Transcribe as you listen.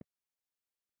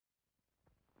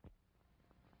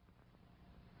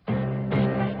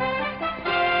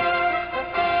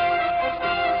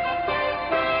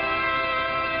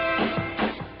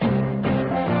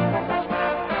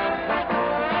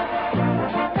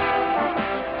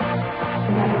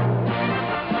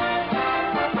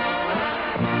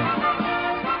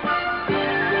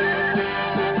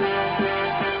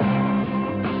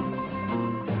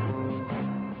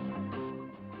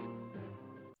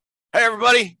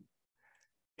everybody.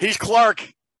 He's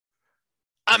Clark.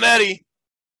 I'm Eddie.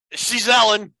 She's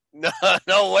Ellen.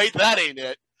 No, wait, that ain't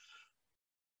it.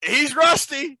 He's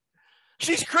Rusty.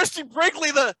 She's Christy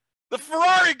Brinkley, the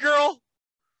Ferrari girl.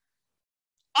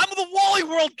 I'm the Wally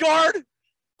World Guard.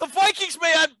 The Vikings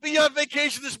may not be on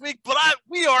vacation this week, but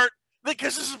we aren't,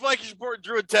 because this is Vikings Report.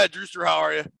 Drew and Ted. Drewster, how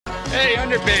are you? Hey,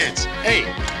 underpants. Hey,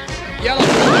 yellow.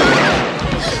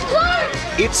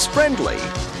 It's friendly.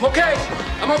 Okay,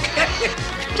 I'm okay.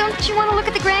 Don't you want to look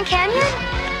at the Grand Canyon?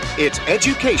 It's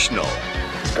educational.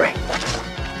 It's great.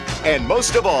 And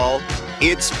most of all,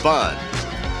 it's fun.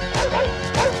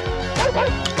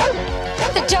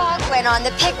 The dog went on the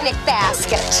picnic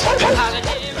basket.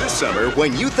 This summer,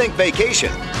 when you think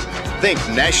vacation, think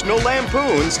National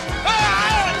Lampoon's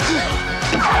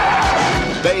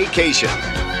Vacation.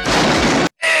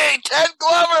 Hey, Ted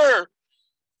Glover!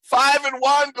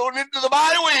 5-1 going into the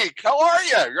bye week. How are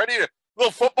you? You ready to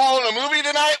little football and a movie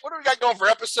tonight? What do we got going for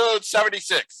episode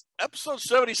 76? Episode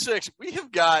 76, we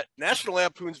have got National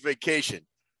Lampoon's Vacation,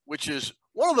 which is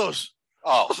one of those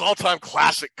all-time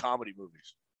classic comedy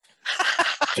movies.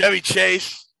 Chevy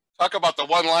Chase. Talk about the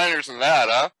one-liners in that,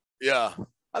 huh? Yeah.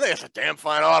 I think it's a damn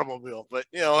fine automobile, but,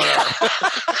 you know.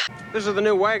 This is the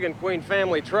new Wagon Queen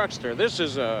family truckster. This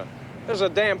is a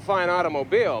damn fine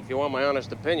automobile, if you want my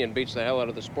honest opinion. Beats the hell out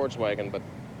of the sports wagon, but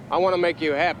I want to make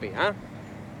you happy, huh?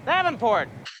 Davenport.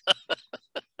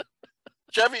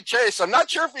 Chevy Chase. I'm not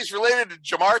sure if he's related to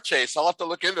Jamar Chase. I'll have to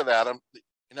look into that. I'm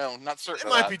not certain. It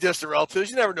might be distant relatives.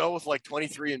 You never know with like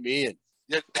 23andMe and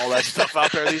all that stuff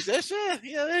out there these days.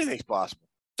 Yeah, anything's possible.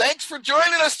 Thanks for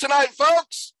joining us tonight,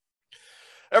 folks.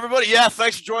 Everybody,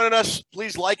 thanks for joining us.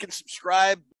 Please like and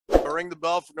subscribe. Ring the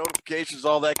bell for notifications,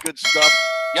 all that good stuff.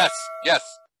 Yes.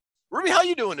 Ruby, how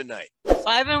you doing tonight?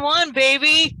 5-1,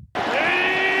 baby.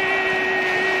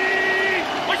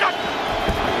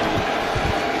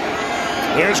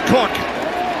 Here's Cook.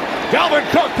 Dalvin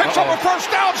Cook picks up a first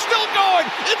down, still going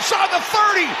inside the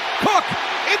 30. Cook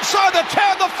inside the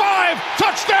 10, the 5,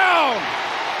 touchdown.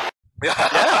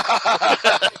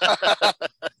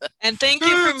 And thank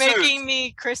you for making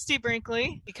me Christy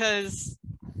Brinkley, because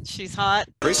she's hot.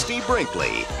 Christy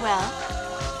Brinkley. Well,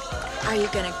 are you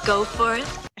going to go for it?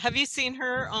 Have you seen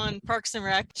her on Parks and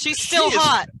Rec? She's still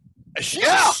hot. She's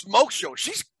a smoke show.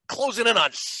 She's closing in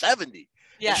on 70.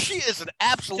 Yeah. She is an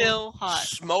absolute Still hot.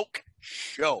 smoke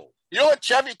show. You know what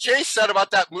Chevy Chase said about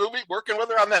that movie, working with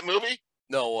her on that movie?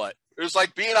 No, what? It was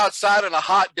like being outside on a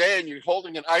hot day and you're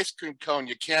holding an ice cream cone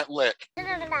you can't lick.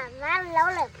 That's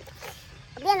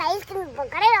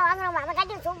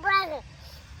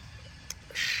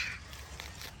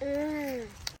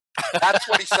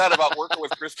what he said about working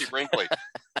with Christy Brinkley.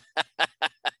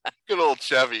 Good old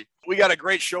Chevy. We got a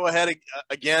great show ahead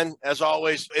again, as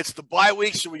always. It's the bye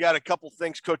week, so we got a couple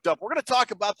things cooked up. We're going to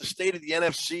talk about the state of the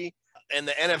NFC and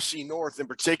the NFC North in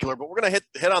particular, but we're going to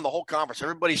hit on the whole conference.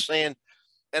 Everybody's saying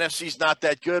NFC's not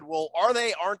that good. Well, are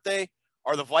they? Aren't they?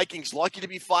 Are the Vikings lucky to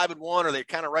be 5-1? Are they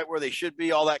kind of right where they should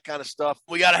be? All that kind of stuff.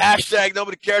 We got a hashtag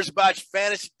nobody cares about your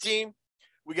fantasy team.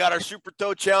 We got our Super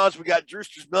Toe Challenge. We got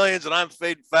Drewster's Millions, and I'm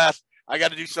fading fast. I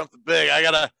got to do something big.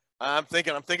 I'm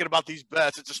thinking about these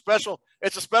bets. It's a special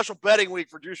betting week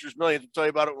for Drewster's Millions. We'll tell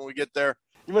you about it when we get there.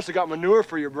 You must have got manure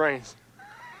for your brains.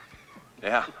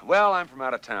 Yeah, well, I'm from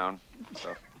out of town,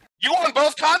 so. You won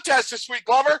both contests this week,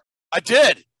 Glover. I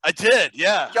did,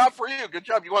 yeah. Good job for you. Good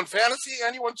job. You won fantasy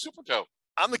and you won Super Toe.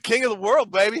 I'm the king of the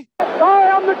world, baby. Sorry,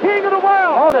 I'm the king of the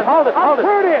world. Hold it. Hold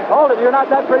it, you're not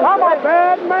that pretty. I'm a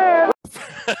bad man.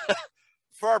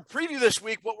 For our preview this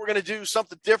week, what we're going to do,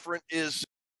 something different, is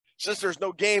since there's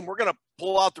no game, we're going to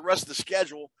pull out the rest of the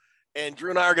schedule, and Drew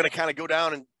and I are going to kind of go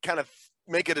down and kind of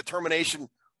make a determination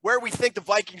where we think the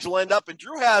Vikings will end up. And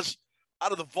Drew has,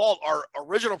 out of the vault, our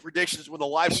original predictions when the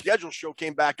live schedule show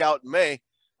came back out in May.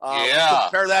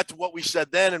 Compare that to what we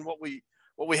said then and what we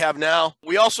have now.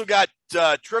 We also got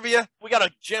trivia. We got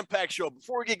a jam-packed show.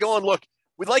 Before we get going, look,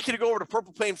 we'd like you to go over to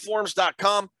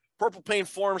purplepainforums.com. Purple Pain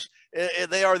Forums,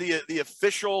 they are the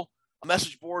official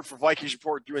message board for Vikings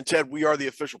Report. Drew and Ted, we are the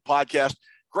official podcast.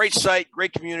 Great site,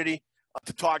 great community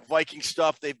to talk Viking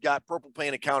stuff. They've got Purple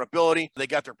Pain Accountability. They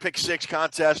got their Pick 6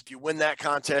 contest. If you win that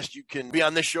contest, you can be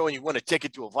on this show and you win a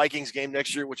ticket to a Vikings game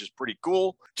next year, which is pretty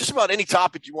cool. Just about any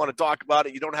topic you want to talk about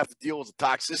it. You don't have to deal with the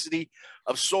toxicity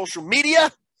of social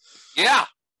media. Yeah.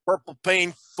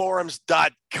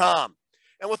 purplepainforums.com.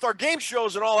 And with our game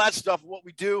shows and all that stuff, what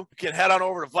we do, you can head on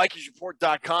over to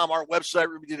VikingsReport.com, our website.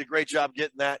 Ruby did a great job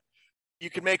getting that. You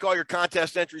can make all your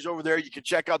contest entries over there. You can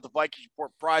check out the Vikings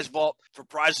Report prize vault for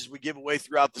prizes we give away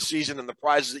throughout the season and the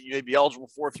prizes that you may be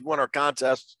eligible for if you win our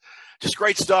contests. Just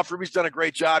great stuff. Ruby's done a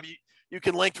great job. You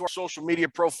can link to our social media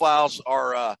profiles,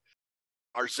 our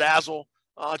Zazzle,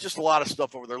 just a lot of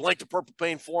stuff over there. Link to Purple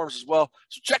Pain forums as well.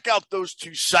 So check out those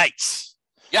 2 sites.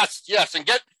 Yes, and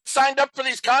get signed up for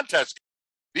these contests.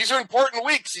 These are important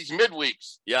weeks, these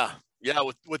midweeks. Yeah,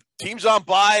 with teams on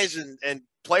buys and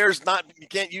players you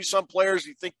can't use some players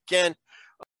you think you can.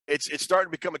 It's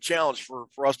starting to become a challenge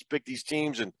for us to pick these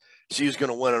teams and see who's going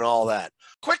to win and all that.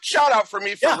 Quick shout out for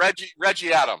me for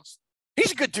Reggie Adams.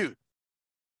 He's a good dude.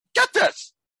 Get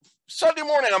this. Sunday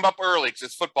morning, I'm up early because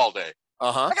it's football day.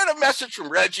 I got a message from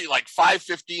Reggie like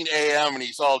 5:15 a.m. and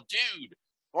he's all, dude,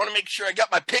 I want to make sure I got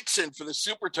my picks in for the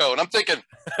Super Toe. And I'm thinking,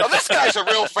 oh, this guy's a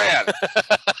real fan.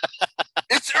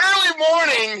 It's early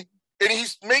morning, and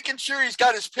he's making sure he's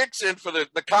got his picks in for the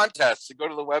contest to go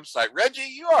to the website. Reggie,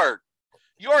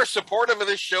 you are supportive of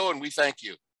this show, and we thank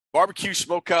you. Barbecue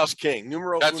Smokehouse King,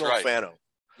 numero uno fano.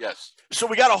 Yes. So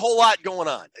we got a whole lot going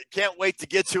on. I can't wait to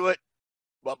get to it.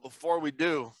 But before we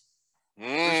do,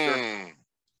 I'm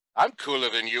cooler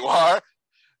than you are.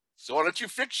 So why don't you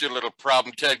fix your little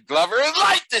problem, Ted Glover, and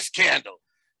light this candle?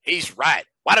 He's right.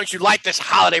 Why don't you light this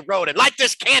holiday road and light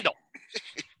this candle?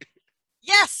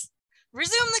 Yes.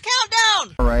 Resume the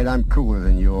countdown. All right, I'm cooler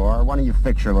than you are. Why don't you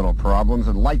fix your little problems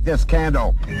and light this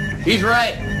candle? He's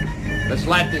right. Let's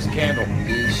light this candle.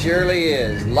 He surely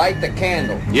is. Light the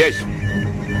candle. Yes.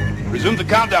 Resume the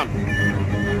countdown.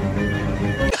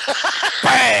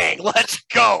 Bang! Let's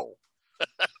go.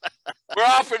 We're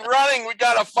off and running. We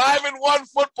got a 5-1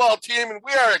 football team, and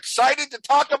we are excited to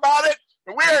talk about it.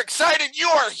 And we are excited you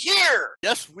are here.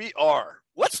 Yes, we are.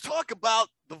 Let's talk about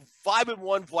the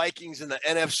 5-1 Vikings in the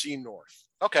NFC North.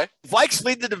 Okay. Vikes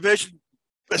lead the division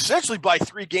essentially by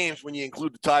 3 games when you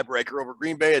include the tiebreaker. Over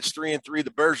Green Bay, it's 3-3.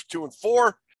 The Bears are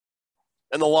 2-4,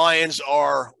 and the Lions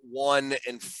are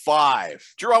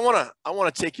 1-5. Drew, I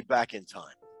want to take you back in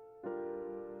time.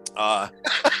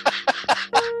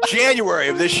 January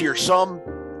of this year, some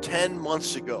 10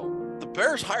 months ago, the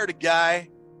Bears hired a guy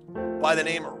by the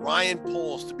name of Ryan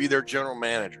Poles to be their general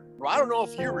manager. I don't know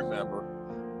if you remember,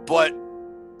 but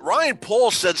Ryan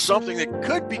Poles said something that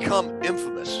could become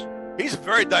infamous. He's a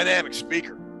very dynamic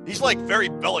speaker. He's like very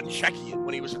Belichickian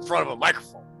when he was in front of a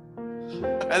microphone.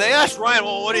 And they asked Ryan,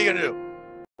 well, what are you going to do?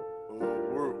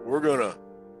 We're going to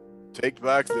take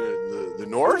back the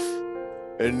North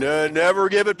and never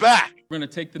give it back. We're going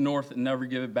to take the North and never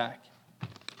give it back.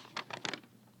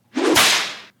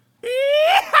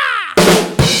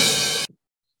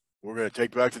 We're going to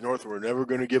take back the North and we're never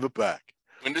going to give it back.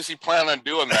 When does he plan on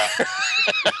doing that?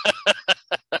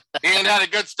 He ain't had a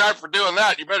good start for doing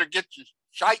that. You better get your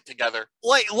shite together.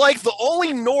 Like the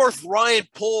only North Ryan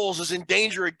Poles is in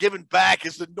danger of giving back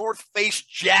is the North Face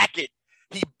jacket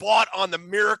he bought on the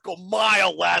Miracle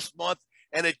Mile last month,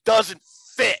 and it doesn't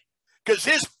fit because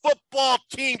his football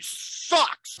team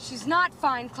sucks. She's not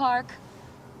fine, Clark.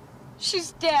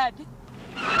 She's dead.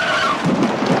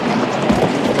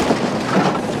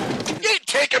 You ain't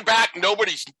taking back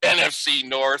nobody's NFC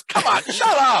North. Come on,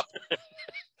 shut up.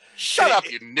 Shut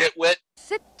up, you nitwit.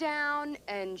 Sit down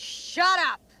and shut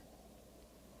up.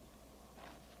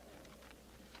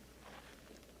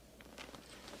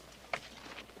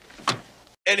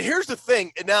 And here's the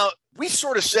thing. Now, we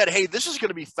sort of said, hey, this is going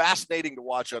to be fascinating to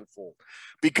watch unfold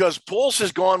because Poles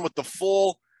has gone with the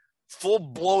full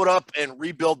blow it up and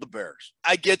rebuild the Bears.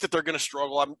 I get that they're going to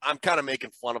struggle. I'm kind of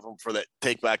making fun of him for that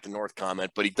take back the North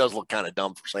comment, but he does look kind of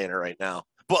dumb for saying it right now.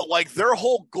 But like their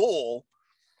whole goal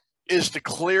is to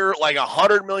clear like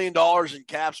 $100 million in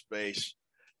cap space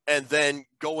and then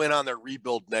go in on their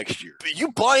rebuild next year. Are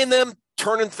you buying them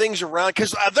turning things around?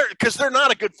 Because they're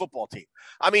not a good football team.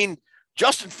 I mean,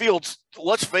 Justin Fields,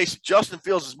 let's face it, Justin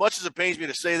Fields, as much as it pains me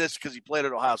to say this because he played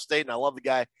at Ohio State and I love the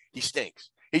guy, he stinks.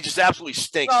 He just absolutely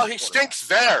stinks. No, he stinks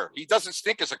there. He doesn't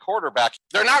stink as a quarterback.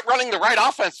 They're not running the right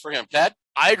offense for him, Ted.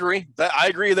 I agree. I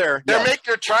agree there. They're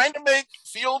trying to make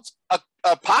Fields a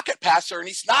pocket passer, and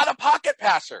he's not a pocket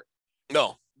passer.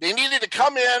 No. They needed to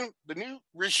come in, the new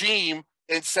regime,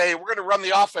 and say, we're going to run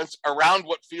the offense around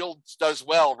what Fields does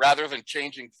well rather than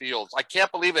changing Fields. I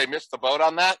can't believe they missed the boat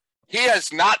on that. He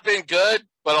has not been good,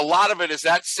 but a lot of it is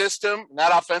that system and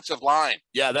that offensive line.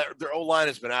 Yeah, their O-line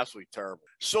has been absolutely terrible.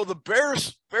 So the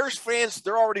Bears fans,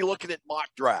 they're already looking at mock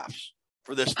drafts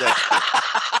for this day.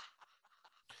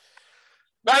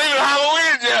 Not even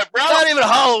Halloween yet, bro. Not even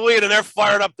Halloween, and they're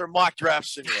firing up their mock draft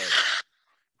simulator.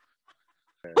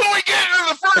 Who are we getting in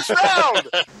the first round?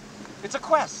 It's a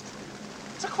quest.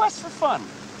 It's a quest for fun.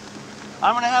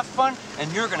 I'm going to have fun,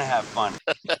 and you're going to have fun.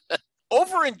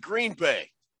 Over in Green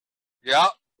Bay. Yeah.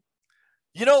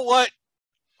 You know what?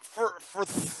 For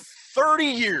 30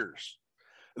 years,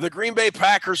 the Green Bay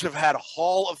Packers have had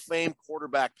Hall of Fame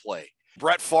quarterback play.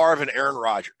 Brett Favre and Aaron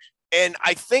Rodgers. And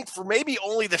I think for maybe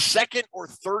only the second or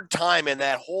third time in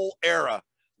that whole era,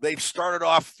 they've started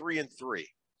off 3-3.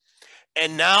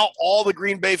 And now all the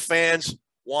Green Bay fans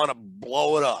want to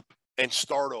blow it up and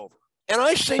start over. And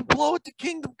I say, blow it to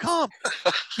kingdom come.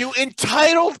 You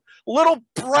entitled little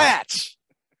brats.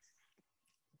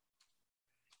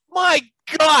 My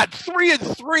God,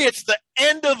 3-3, it's the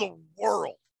end of the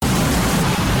world.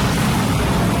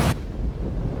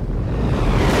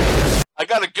 I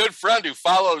got a good friend who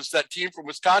follows that team from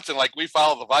Wisconsin like we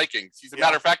follow the Vikings. He's a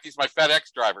matter of fact, he's my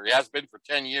FedEx driver. He has been for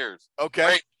 10 years.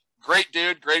 Okay. Great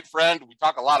dude, great friend. We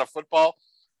talk a lot of football.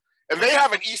 And they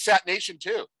have an ESAT Nation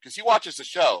too, because he watches the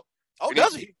show. Oh,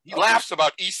 does he? He laughs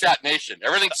about ESAT Nation.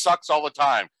 Everything sucks all the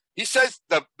time. He says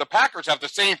the Packers have the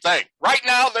same thing. Right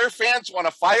now, their fans want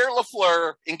to fire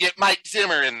LaFleur and get Mike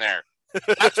Zimmer in there.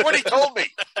 That's what he told me.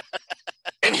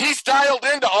 And he's dialed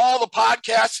into all the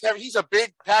podcasts. And he's a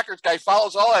big Packers guy,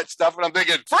 follows all that stuff. And I'm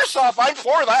thinking, first off, I'm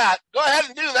for that. Go ahead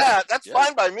and do that. That's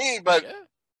fine by me. But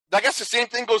I guess the same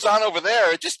thing goes on over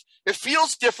there. It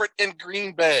feels different in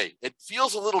Green Bay. It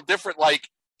feels a little different, like,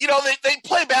 you know, they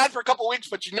play bad for a couple of weeks,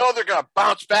 but you know they're going to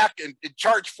bounce back and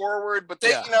charge forward. But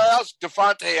that was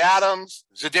Devontae Adams,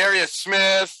 Zadarius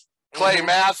Smith, Clay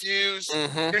Matthews.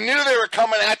 You knew they were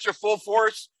coming at you full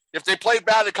force. If they played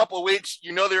bad a couple of weeks,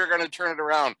 you know they were going to turn it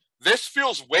around. This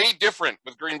feels way different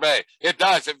with Green Bay. It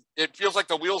does. It feels like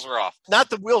the wheels are off. Not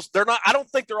the wheels. They're not. I don't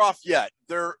think they're off yet.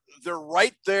 They're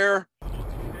right there.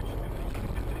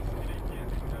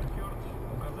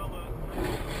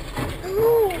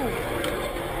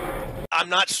 I'm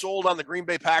not sold on the Green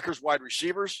Bay Packers wide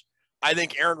receivers. I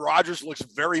think Aaron Rodgers looks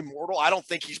very mortal. I don't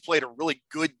think he's played a really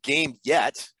good game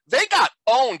yet. They got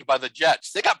owned by the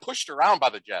Jets. They got pushed around by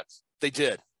the Jets. They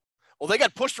did. Well, they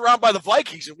got pushed around by the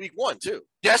Vikings in week 1, too.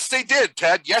 Yes, they did,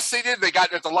 Ted. Yes, they did. They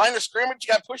got at the line of scrimmage,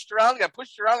 got pushed around. They got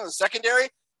pushed around in the secondary.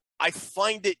 I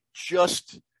find it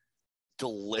just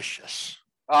delicious.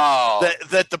 Oh.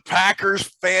 That the Packers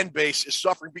fan base is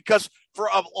suffering, because for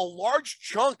a large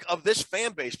chunk of this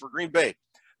fan base for Green Bay,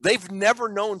 they've never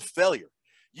known failure.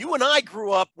 You and I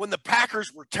grew up when the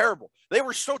Packers were terrible. They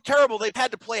were so terrible they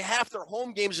had to play half their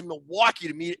home games in Milwaukee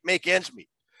to make ends meet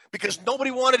because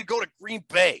nobody wanted to go to Green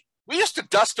Bay. We used to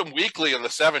dust them weekly in the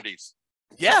 70s.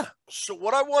 Yeah. So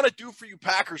what I want to do for you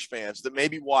Packers fans that may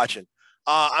be watching,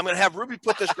 I'm going to have Ruby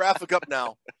put this graphic up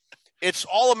now. It's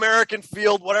All-American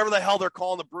Field, whatever the hell they're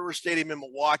calling the Brewer Stadium in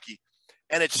Milwaukee,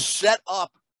 and it's set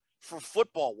up for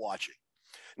football watching.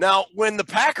 Now, when the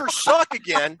Packers suck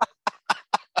again,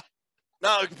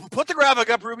 now put the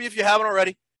graphic up, Ruby, if you haven't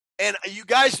already, and you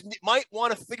guys might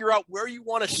want to figure out where you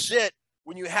want to sit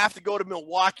when you have to go to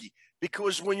Milwaukee,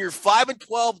 because when you're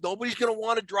 5-12, nobody's going to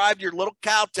want to drive to your little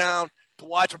cow town to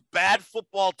watch a bad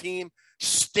football team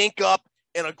stink up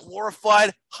in a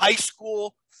glorified high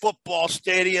school football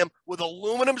stadium with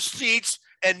aluminum seats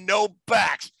and no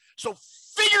backs. So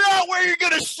figure out where you're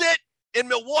going to sit in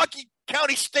Milwaukee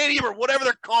County Stadium or whatever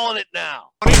they're calling it now.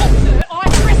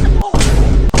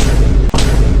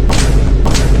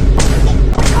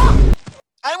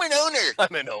 I'm an owner.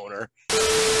 I'm an owner.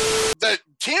 The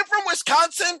team from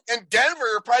Wisconsin and Denver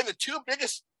are probably the two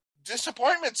biggest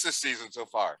disappointments this season so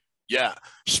far. Yeah.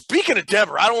 Speaking of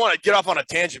Denver, I don't want to get off on a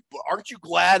tangent, but aren't you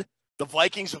glad the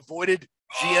Vikings avoided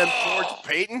GM George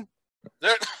Payton?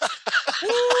 That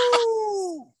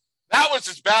was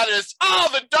as bad as,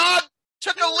 the dog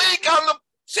took a leak on the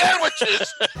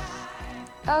sandwiches.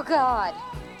 Oh, God.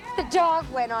 The dog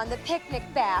went on the picnic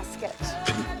basket.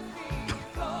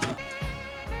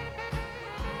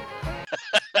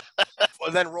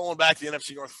 Well, then rolling back to the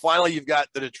NFC North, finally you've got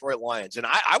the Detroit Lions. And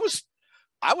I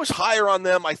was higher on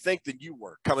them, I think, than you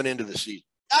were coming into the season.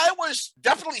 I was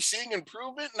definitely seeing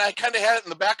improvement, and I kind of had it in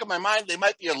the back of my mind. They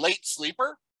might be a late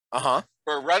sleeper for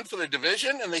a run for the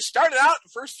division. And they started out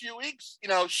the first few weeks,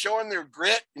 showing their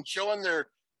grit and showing their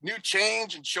new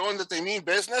change and showing that they mean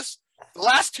business. The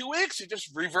last 2 weeks, it just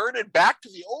reverted back to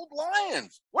the old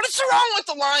Lions. What is wrong with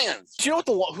the Lions? Do you know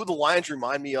who the Lions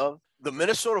remind me of? The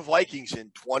Minnesota Vikings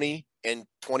in 20 and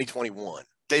 2021.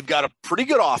 They've got a pretty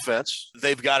good offense.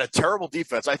 They've got a terrible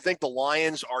defense. I think the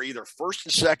Lions are either first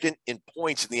and second in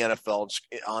points in the NFL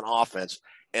on offense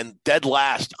and dead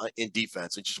last in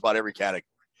defense in just about every category.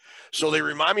 So they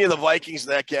remind me of the Vikings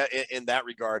in that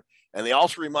regard. And they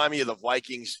also remind me of the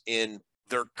Vikings in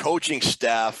their coaching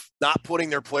staff not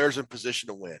putting their players in position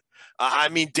to win.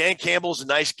 Dan Campbell's a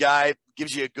nice guy,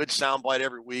 gives you a good soundbite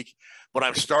every week, but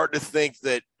I'm starting to think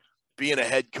that being a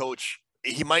head coach,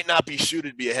 he might not be suited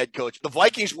to be a head coach. The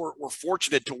Vikings were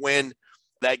fortunate to win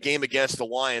that game against the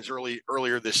Lions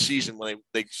earlier this season when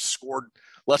they scored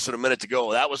less than a minute to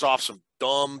go. That was off some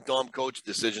dumb coach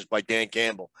decisions by Dan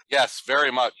Campbell. Yes,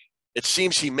 very much. It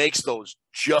seems he makes those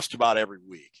just about every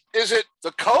week. Is it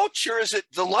the coach or is it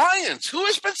the Lions? Who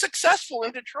has been successful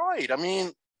in Detroit? I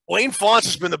mean, Wayne Fontes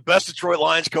has been the best Detroit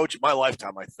Lions coach of my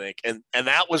lifetime, I think. And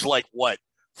that was like, what,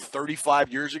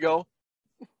 35 years ago?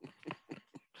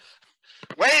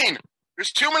 Wayne,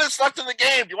 there's 2 minutes left in the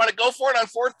game. Do you want to go for it on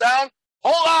 4th down?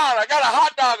 Hold on, I got a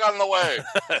hot dog on the way.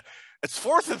 It's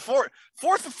 4th and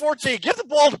 14. Give the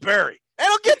ball to Barry, and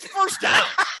he'll get the first down.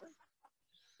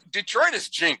 Detroit is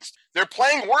jinxed. They're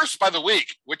playing worse by the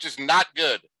week, which is not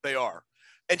good. They are.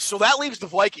 And so that leaves the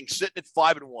Vikings sitting at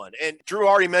 5-1. And Drew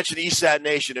already mentioned ESAT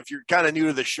Nation. If you're kind of new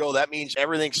to the show, that means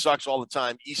everything sucks all the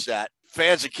time. ESAT.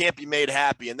 Fans that can't be made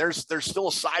happy. And there's still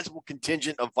a sizable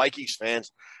contingent of Vikings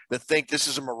fans that think this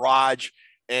is a mirage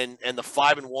and the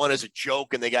 5-1 is a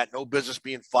joke and they got no business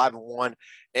being 5-1.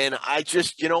 And I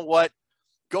just, you know what?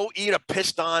 Go eat a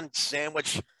piston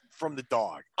sandwich from the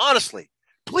dog. Honestly,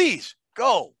 please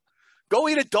go. Go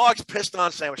eat a dog's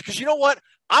piston sandwich. Because you know what?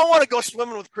 I want to go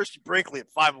swimming with Christy Brinkley at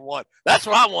 5-1. That's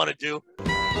what I want to do.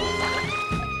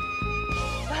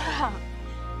 Wow,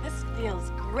 this feels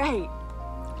great.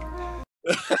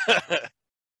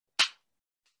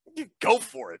 Go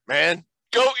for it, man.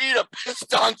 Go eat a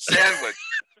piston sandwich.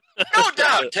 No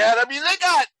doubt, Ted. I mean,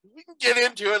 we can get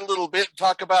into it a little bit and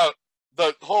talk about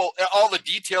all the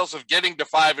details of getting to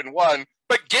 5-1,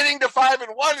 but getting to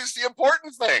 5-1 is the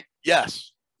important thing.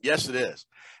 Yes, it is.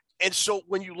 And so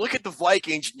when you look at the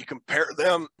Vikings and you compare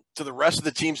them to the rest of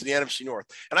the teams in the NFC North,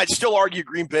 and I'd still argue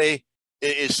Green Bay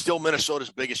is still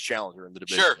Minnesota's biggest challenger in the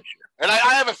division sure. this year. And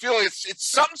I have a feeling it's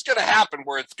something's going to happen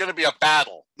where it's going to be a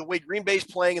battle. The way Green Bay's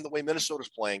playing and the way Minnesota's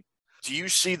playing, do you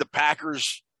see the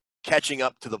Packers catching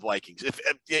up to the Vikings if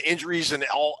injuries and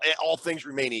all things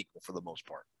remain equal for the most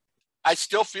part? I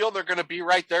still feel they're going to be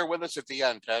right there with us at the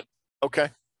end, Ted.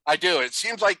 Okay. I do. It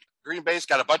seems like Green Bay's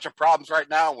got a bunch of problems right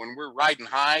now when we're riding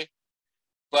high,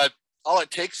 but all it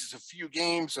takes is a few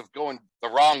games of going the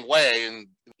wrong way, and,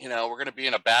 we're going to be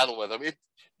in a battle with them.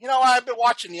 I've been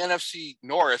watching the NFC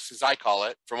Norris, as I call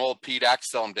it, from old Pete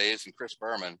Axthelm days and Chris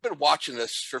Berman. I've been watching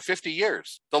this for 50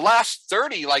 years. The last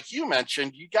 30, like you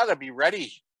mentioned, you got to be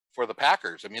ready for the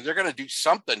Packers. I mean, they're going to do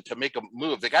something to make a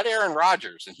move. They got Aaron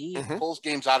Rodgers, and he pulls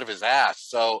games out of his ass.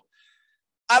 So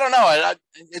I don't know.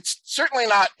 It's certainly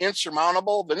not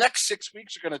insurmountable. The next 6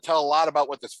 weeks are going to tell a lot about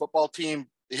what this football team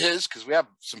is, because we have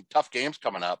some tough games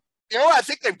coming up. You know what I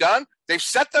think they've done? They've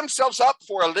set themselves up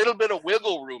for a little bit of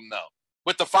wiggle room, though,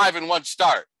 with the 5-1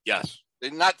 start. Yes.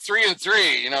 They're not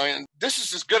 3-3, and this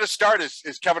is as good a start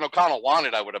as Kevin O'Connell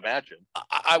wanted, I would imagine.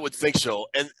 I would think so.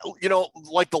 And,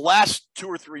 like the last 2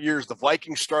 or 3 years, the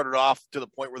Vikings started off to the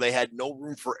point where they had no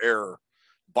room for error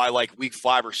by like week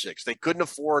 5 or 6. They couldn't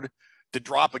afford to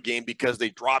drop a game because they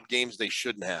dropped games they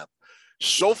shouldn't have.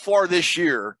 So far this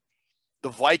year, the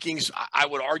Vikings, I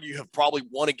would argue, have probably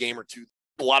won a game or two.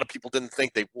 A lot of people didn't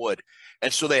think they would.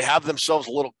 And so they have themselves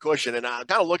a little cushion. And I'm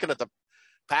kind of looking at the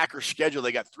Packers schedule.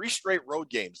 They got 3 straight road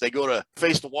games. They go to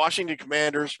face the Washington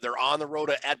Commanders. They're on the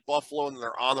road at Buffalo, and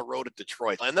they're on the road at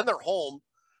Detroit. And then they're home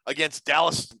against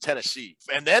Dallas and Tennessee.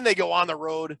 And then they go on the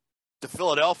road to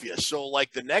Philadelphia. So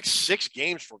like the next 6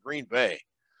 games for Green Bay,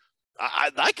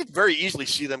 I could very easily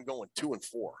see them going 2-4.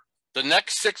 The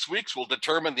next 6 weeks will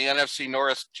determine the NFC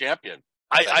North champion.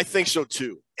 I think so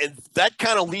too. And that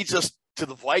kind of leads us to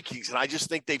the Vikings. And I just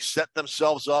think they've set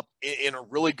themselves up in a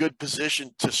really good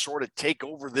position to sort of take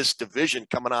over this division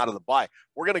coming out of the bye.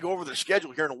 We're going to go over their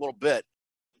schedule here in a little bit,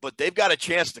 but they've got a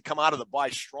chance to come out of the bye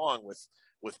strong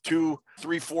with 2,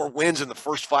 3, 4 wins in the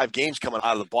first 5 games coming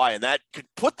out of the bye. And that could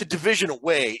put the division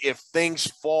away if things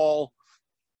fall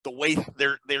the way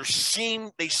they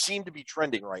seem to be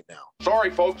trending right now. Sorry,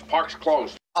 folks, park's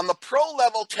closed. On the pro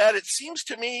level, Ted, it seems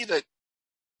to me that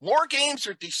more games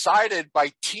are decided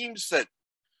by teams that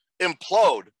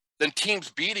implode than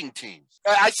teams beating teams.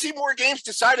 I see more games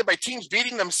decided by teams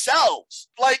beating themselves,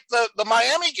 like the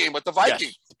Miami game with the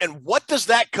Vikings. Yes. And what does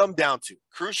that come down to?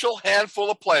 Crucial handful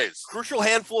of plays. Crucial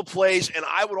handful of plays, and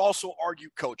I would also argue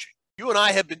coaching. You and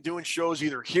I have been doing shows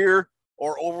either here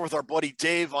or over with our buddy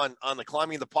Dave on the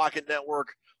Climbing the Pocket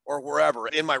Network or wherever.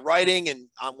 In my writing and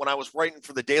when I was writing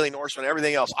for the Daily Norseman and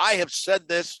everything else, I have said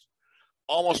this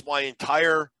almost my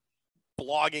entire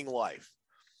blogging life.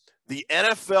 The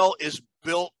NFL is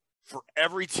built for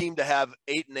every team to have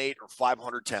 8-8 or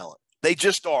 500 talent. They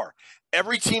just are.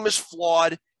 Every team is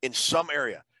flawed in some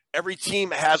area. Every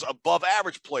team has above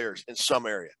average players in some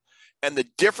area. And the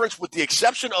difference, with the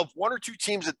exception of 1 or 2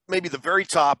 teams at maybe the very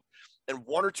top and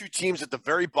 1 or 2 teams at the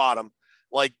very bottom,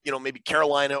 like, maybe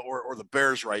Carolina or the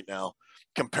Bears right now,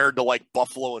 compared to like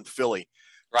Buffalo and Philly,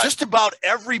 Right. Just about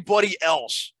everybody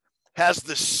else has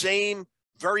the same,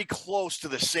 very close to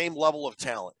the same level of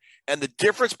talent. And the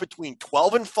difference between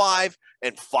 12-5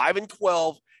 and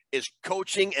 5-12 is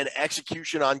coaching and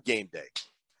execution on game day.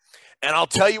 And I'll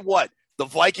tell you what, the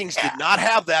Vikings did not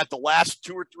have that the last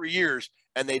 2 or 3 years,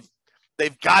 and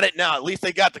they've got it now. At least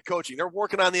they got the coaching. They're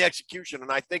working on the execution,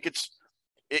 and I think it's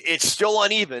still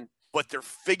uneven, but they're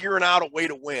figuring out a way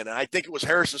to win. And I think it was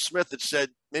Harrison Smith that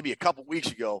said maybe a couple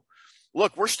weeks ago,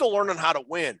 look, we're still learning how to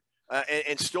win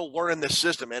and still learning this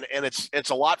system. And it's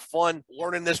a lot fun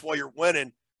learning this while you're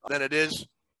winning than it is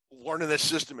learning this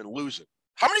system and losing.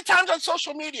 How many times on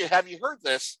social media have you heard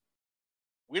this?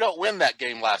 We don't win that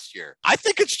game last year. I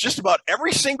think it's just about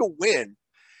every single win.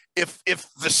 If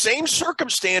the same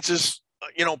circumstances,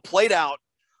 played out,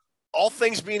 all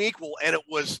things being equal, and it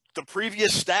was the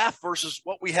previous staff versus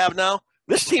what we have now,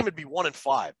 this team would be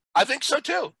 1-5. I think so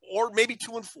too. Or maybe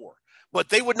 2-4. But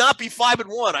they would not be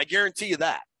 5-1. I guarantee you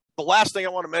that. The last thing I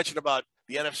want to mention about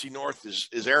the NFC North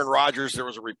is Aaron Rodgers. There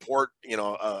was a report,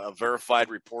 a verified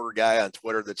reporter guy on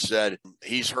Twitter that said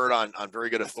he's heard on very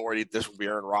good authority this will be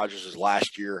Aaron Rodgers'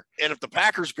 last year. And if the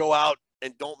Packers go out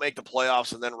and don't make the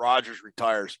playoffs and then Rodgers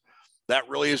retires, that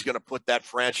really is going to put that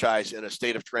franchise in a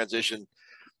state of transition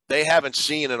they haven't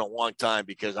seen in a long time,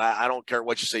 because I don't care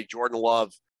what you say, Jordan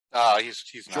Love. He's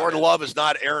Jordan Love is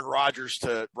not Aaron Rodgers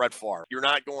to Brett Favre. You're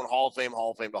not going Hall of Fame to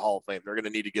Hall of Fame. They're going to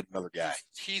need to get another guy.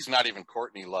 He's not even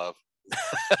Courtney Love.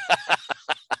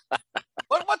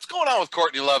 What's going on with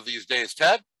Courtney Love these days,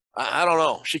 Ted? I don't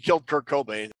know. She killed Kurt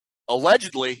Cobain.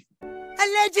 Allegedly.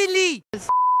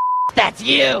 That's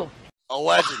you.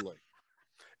 Allegedly.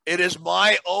 It is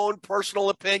my own personal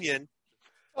opinion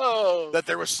that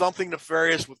there was something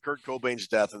nefarious with Kurt Cobain's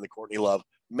death, and the Courtney Love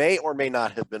may or may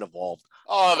not have been involved.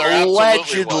 Oh, there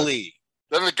allegedly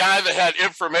was. Then the guy that had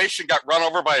information got run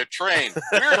over by a train.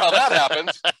 Weird how that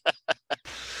happened.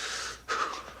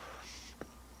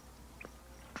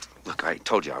 Look, I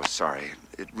told you I was sorry.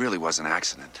 It really was an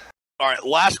accident. All right,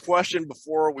 last question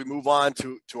before we move on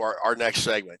to our next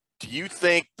segment. Do you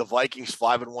think the Vikings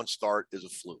 5-1 start is a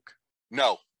fluke?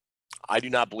 No. I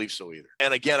do not believe so either.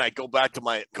 And again, I go back to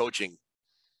my coaching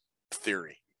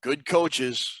theory. Good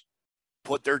coaches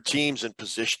put their teams in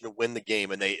position to win the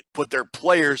game, and they put their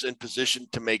players in position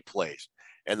to make plays.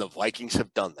 And the Vikings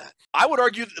have done that. I would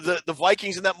argue the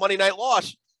Vikings in that Monday night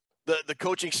loss, the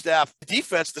coaching staff,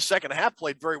 defense, the second half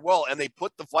played very well, and they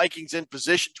put the Vikings in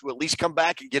position to at least come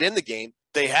back and get in the game.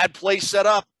 They had plays set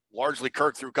up. Largely,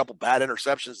 Kirk threw a couple bad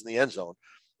interceptions in the end zone,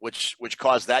 which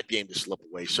caused that game to slip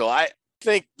away. So I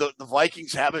think the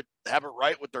Vikings have it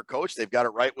right with their coach. They've got it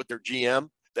right with their GM.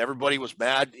 Everybody was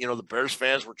mad. The Bears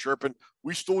fans were chirping,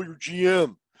 "We stole your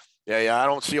GM." Yeah. I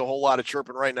don't see a whole lot of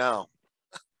chirping right now.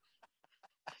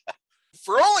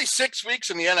 For only 6 weeks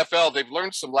in the NFL, they've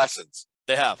learned some lessons.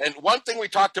 They have. And one thing we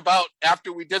talked about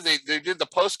after they did the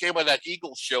post game of that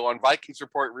Eagles show on Vikings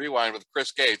Report Rewind with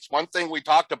Chris Gates. One thing we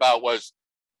talked about was,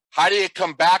 how do you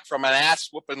come back from an ass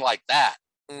whooping like that?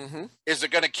 Mm-hmm. Is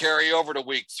it going to carry over to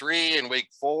week 3 and week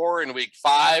 4 and week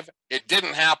 5? It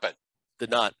didn't happen. Did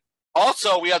not.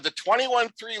 Also, we had the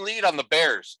 21-3 lead on the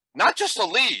Bears. Not just a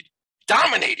lead,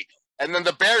 dominating them. And then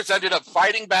the Bears ended up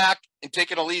fighting back and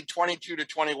taking a lead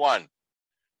 22-21.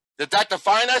 Did that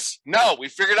define us? No, we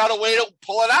figured out a way to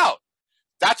pull it out.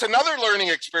 That's another learning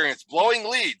experience, blowing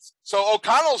leads. So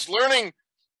O'Connell's learning,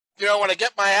 when I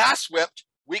get my ass whipped,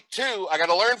 week 2, I got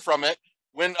to learn from it.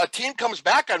 When a team comes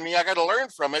back on me, I got to learn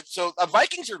from it. So the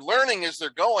Vikings are learning as they're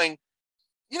going.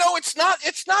 It's not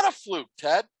a fluke,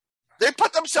 Ted. They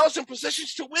put themselves in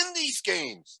positions to win these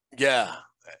games. Yeah,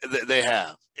 they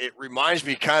have. It reminds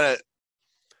me kind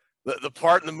of the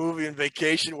part in the movie in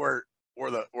Vacation where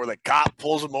the cop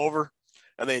pulls them over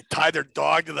and they tie their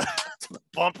dog to the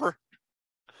bumper.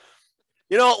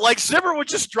 Like Zimmer would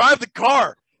just drive the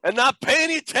car and not pay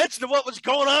any attention to what was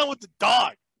going on with the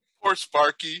dog. Poor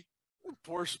Sparky.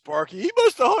 Poor Sparky. He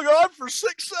must have hung on for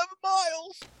 6-7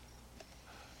 miles.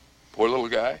 Poor little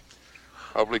guy.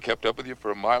 Probably kept up with you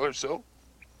for a mile or so.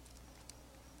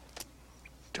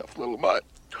 Tough little mutt.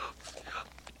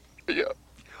 Yeah.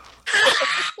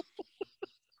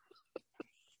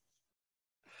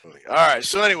 All right.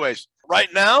 So anyways,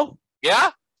 right now,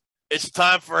 yeah, it's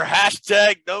time for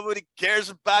hashtag nobody cares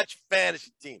about your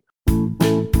fantasy team.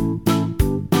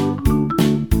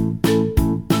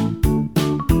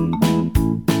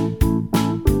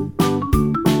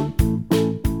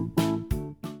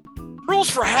 Rules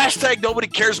for hashtag nobody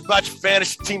cares about your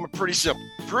fantasy team are pretty simple.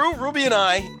 Drew, Ruby, and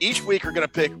I each week are going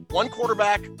to pick one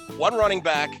quarterback, one running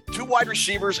back, 2 wide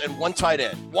receivers, and 1 tight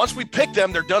end. Once we pick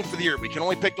them, they're done for the year. We can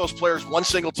only pick those players one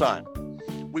single time.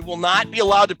 We will not be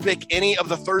allowed to pick any of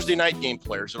the Thursday night game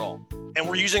players at all. And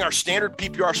we're using our standard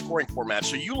PPR scoring format.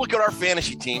 So you look at our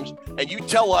fantasy teams and you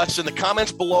tell us in the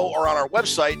comments below or on our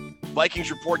website,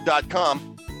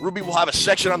 VikingsReport.com. Ruby will have a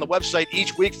section on the website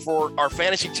each week for our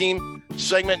fantasy team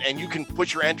segment, and you can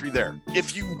put your entry there.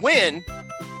 If you win,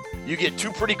 you get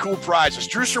 2 pretty cool prizes.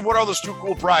 Drewster, what are those 2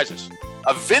 cool prizes?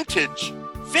 A vintage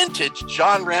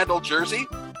John Randall jersey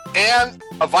and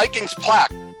a Vikings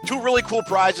plaque. 2 really cool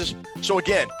prizes. So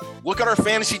again, look at our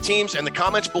fantasy teams and the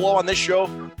comments below on this show.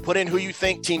 Put in who you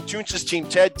think, Team Toonces, Team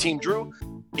Ted, Team Drew,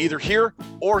 either here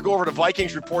or go over to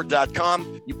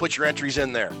VikingsReport.com. You put your entries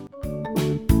in there.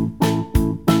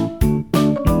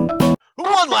 Who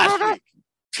won last week?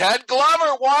 Ted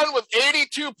Glover won with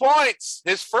 82 points.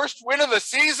 His first win of the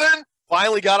season.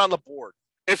 Finally got on the board.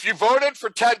 If you voted for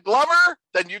Ted Glover,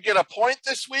 then you get a point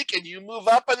this week and you move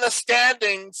up in the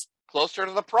standings closer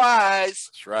to the prize.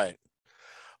 That's right.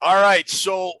 All right.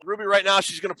 So Ruby, right now,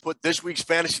 she's going to put this week's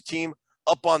fantasy team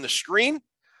up on the screen.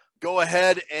 Go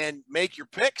ahead and make your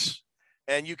picks,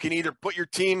 and you can either put your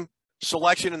team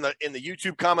selection in the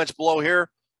YouTube comments below here,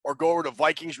 or go over to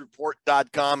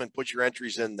VikingsReport.com and put your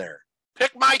entries in there.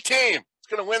 Pick my team. It's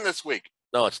going to win this week.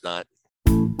 No, it's not.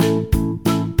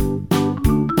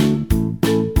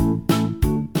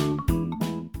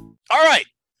 All right.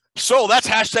 So that's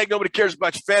hashtag nobody cares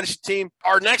about your fantasy team.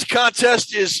 Our next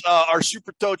contest is our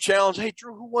Super Toe Challenge. Hey,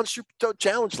 Drew, who won Super Toe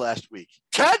Challenge last week?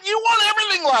 Ted, you won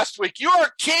everything last week. You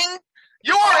are king.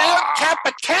 You are El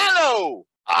Capitano.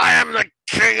 I am the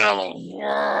king of the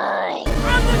world.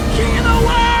 I'm the king of the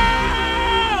world.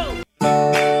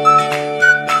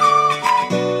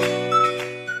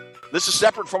 This is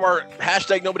separate from our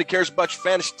hashtag nobody cares about your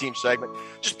fantasy team segment.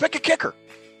 Just pick a kicker.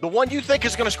 The one you think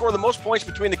is going to score the most points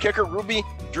between the kicker, Ruby,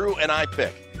 Drew, and I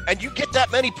pick. And you get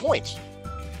that many points.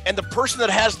 And the person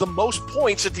that has the most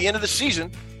points at the end of the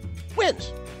season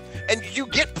wins. And you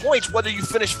get points whether you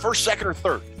finish first, second, or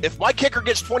third. If my kicker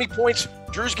gets 20 points,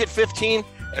 Drew's get 15,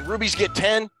 and Ruby's get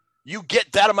 10, you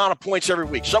get that amount of points every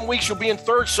week. Some weeks you'll be in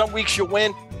third, some weeks you'll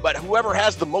win, but whoever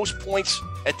has the most points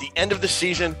at the end of the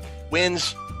season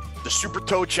wins the Super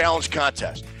Toe Challenge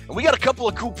contest. And we got a couple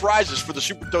of cool prizes for the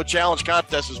Super Toe Challenge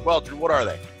contest as well, Drew. What are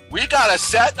they? We got a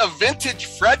set of vintage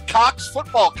Fred Cox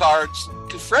football cards.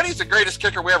 Freddie's the greatest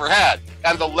kicker we ever had.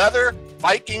 And the leather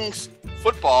Vikings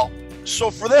football. So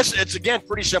for this, it's, again,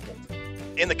 pretty simple.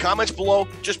 In the comments below,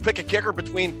 just pick a kicker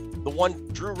between the one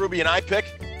Drew, Ruby, and I pick,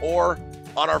 or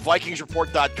on our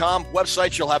VikingsReport.com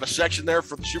website, you'll have a section there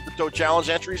for the Super Toe Challenge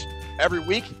entries every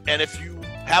week. And if you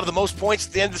have the most points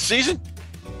at the end of the season,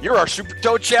 you're our Super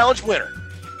Toe Challenge winner.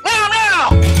 Meow, meow!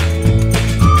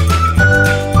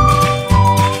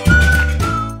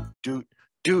 Doot,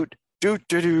 doot, doot,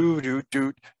 doot, doot,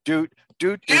 doot, doot,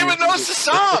 doot. He even knows the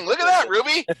song. Look at that,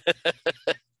 Ruby.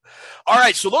 All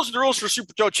right, so those are the rules for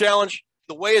Super Toe Challenge.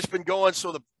 The way it's been going,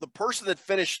 so the person that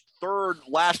finished third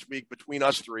last week between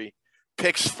us three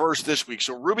picks first this week.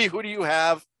 So, Ruby, who do you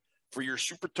have for your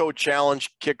Super Toe Challenge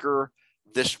kicker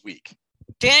this week?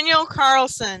 Daniel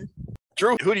Carlson.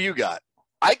 Drew, who do you got?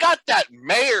 I got that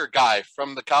Mayer guy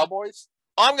from the Cowboys.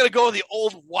 I'm going to go with the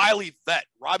old wily vet,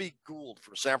 Robbie Gould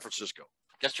from San Francisco.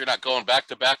 Guess you're not going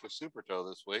back-to-back with Super Toe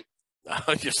this week.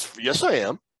 Yes, I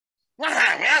am.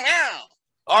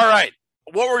 All right.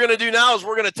 What we're going to do now is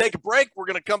we're going to take a break. We're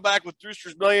going to come back with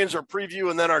Drewster's Millions, our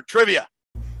preview, and then our trivia.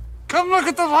 Come look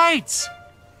at the lights.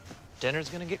 Dinner's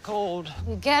going to get cold.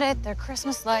 You get it. They're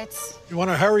Christmas lights. You want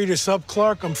to hurry this up,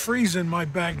 Clark? I'm freezing my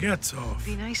baguettes off.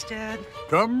 Be nice, Dad.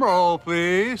 Drum roll,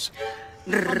 please.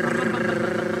 Joy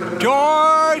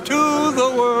to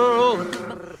the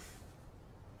world.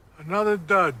 Another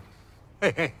dud.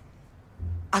 Hey.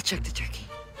 I'll check the turkey.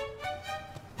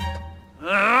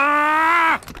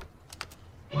 Ah!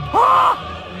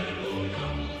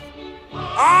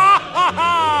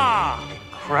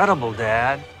 Incredible,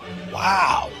 Dad.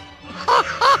 Wow.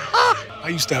 I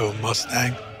used to have a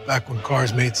Mustang back when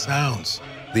cars made sounds.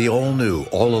 The all-new,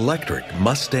 all-electric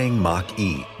Mustang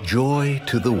Mach-E. Joy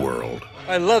to the world.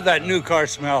 I love that new car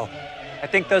smell. I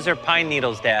think those are pine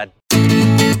needles, Dad.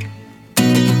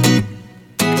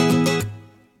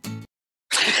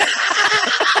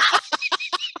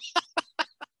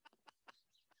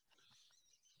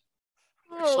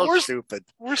 We're so stupid.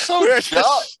 We're so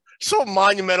dumb. So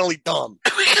monumentally dumb.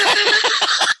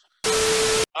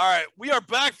 All right, we are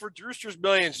back for Drewster's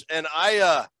Millions, and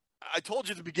I told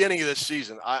you at the beginning of this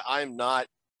season, I'm not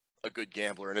a good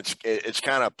gambler, and it's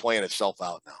kind of playing itself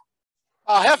out now.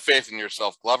 Have faith in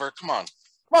yourself, Glover. Come on,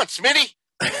 Smitty.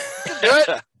 You can do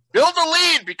it. Build a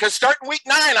lead, because starting week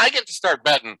 9, I get to start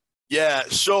betting. Yeah,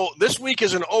 so this week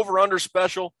is an over-under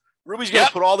special. Ruby's going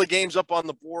to put all the games up on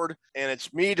the board, and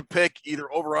it's me to pick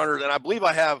either over or under. And I believe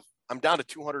I'm down to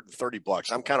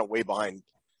 $230. I'm kind of way behind.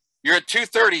 You're at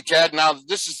 230, Ted. Now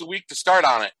this is the week to start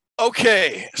on it.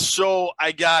 Okay, so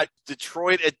I got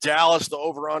Detroit at Dallas. The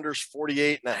over-under's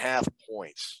 48.5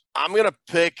 points. I'm going to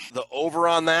pick the over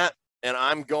on that, and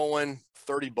I'm going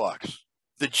 $30.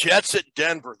 The Jets at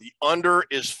Denver. The under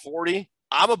is 40.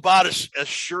 I'm about as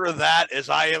sure of that as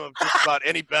I am of just about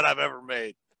any bet I've ever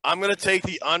made. I'm going to take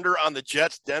the under on the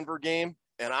Jets-Denver game,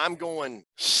 and I'm going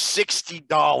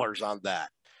 $60 on that.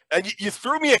 And you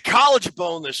threw me a college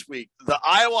bone this week. The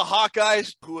Iowa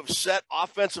Hawkeyes, who have set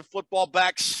offensive football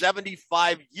back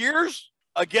 75 years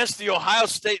against the Ohio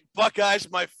State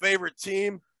Buckeyes, my favorite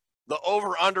team. The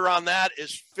over-under on that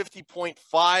is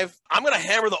 50.5. I'm going to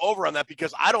hammer the over on that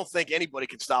because I don't think anybody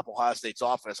can stop Ohio State's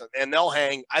offense. And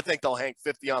I think they'll hang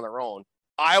 50 on their own.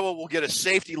 Iowa will get a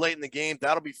safety late in the game.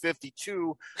 That'll be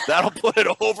 52. That'll put it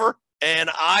over. And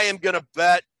I am going to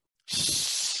bet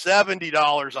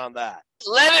 $70 on that.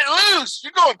 Let it loose.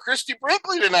 You're going Christy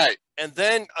Brinkley tonight. And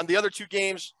then on the other two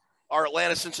games are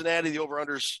Atlanta-Cincinnati. The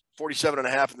over-under's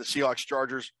 47.5, and the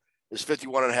Seahawks-Chargers is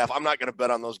 51.5. I'm not going to bet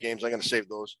on those games. I'm going to save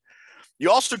those. You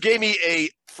also gave me a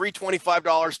free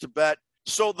 $25 to bet.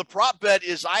 So the prop bet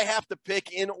is I have to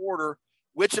pick in order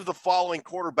which of the following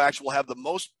quarterbacks will have the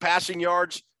most passing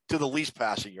yards to the least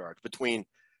passing yards between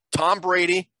Tom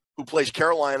Brady, who plays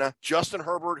Carolina, Justin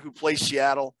Herbert, who plays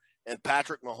Seattle, and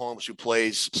Patrick Mahomes, who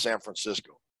plays San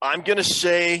Francisco. I'm going to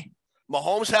say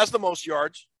Mahomes has the most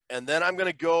yards, and then I'm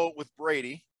going to go with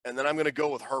Brady, and then I'm going to go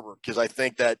with Herbert because I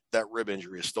think that rib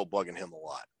injury is still bugging him a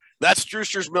lot. That's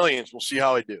Drewster's Millions. We'll see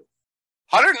how I do.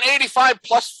 185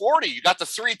 plus 40. You got the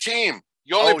 3-team.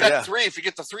 You only bet 3. If you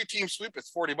get the 3-team sweep,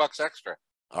 it's $40 extra.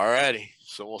 All righty.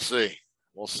 So we'll see.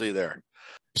 We'll see there.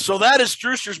 So that is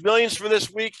Drewster's Millions for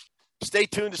this week. Stay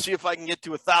tuned to see if I can get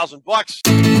to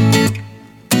 $1,000.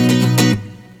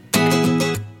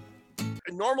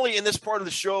 Normally in this part of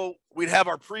the show, we'd have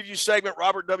our preview segment.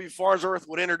 Robert W. Farnsworth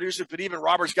would introduce it, but even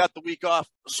Robert's got the week off.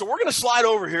 So we're going to slide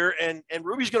over here, and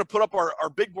Ruby's going to put up our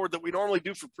big board that we normally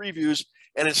do for previews.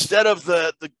 And instead of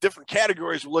the different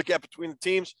categories we look at between the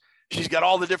teams, she's got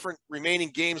all the different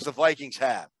remaining games the Vikings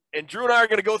have. And Drew and I are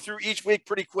going to go through each week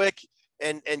pretty quick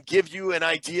and give you an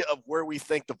idea of where we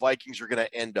think the Vikings are going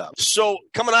to end up. So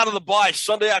coming out of the bye,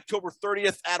 Sunday, October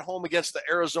 30th, at home against the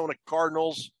Arizona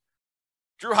Cardinals.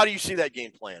 Drew, how do you see that game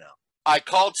playing out? I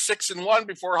called 6-1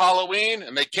 before Halloween,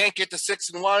 and they can't get to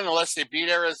 6-1 unless they beat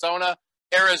Arizona.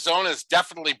 Arizona is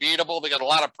definitely beatable. They got a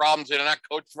lot of problems. They're not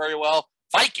coached very well.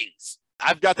 Vikings.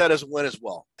 I've got that as a win as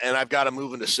well, and I've got them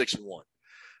moving to 6-1.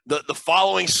 The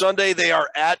following Sunday, they are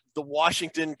at the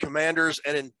Washington Commanders,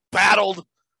 and embattled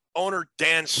owner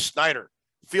Dan Snyder.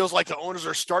 Feels like the owners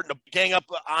are starting to gang up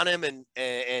on him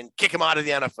and kick him out of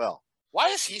the NFL. Why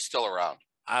is he still around?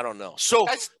 I don't know. So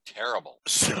that's terrible.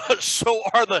 So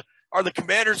are the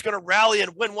Commanders going to rally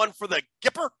and win one for the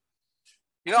Gipper?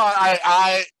 You know,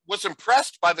 I was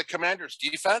impressed by the Commanders'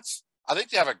 defense. I think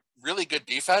they have a really good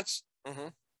defense. Mm-hmm.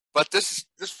 But this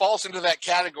falls into that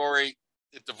category.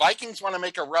 If the Vikings want to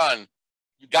make a run,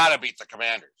 you got to beat the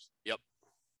Commanders. Yep.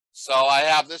 So I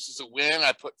have this as a win.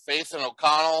 I put faith in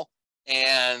O'Connell,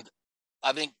 and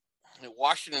I think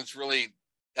Washington's really,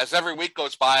 as every week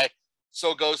goes by,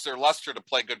 so goes their luster to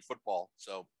play good football.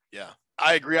 So yeah,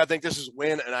 I agree. I think this is a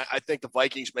win, and I think the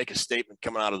Vikings make a statement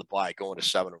coming out of the bye, going to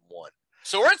 7-1.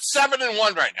 So we're at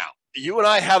 7-1 right now. You and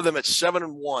I have them at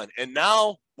 7-1, and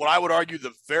now what I would argue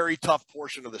the very tough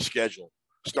portion of the schedule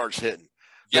starts hitting.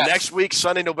 The next week,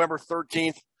 Sunday, November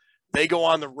 13th, they go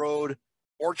on the road,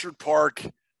 Orchard Park,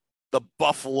 the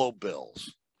Buffalo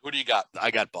Bills. Who do you got?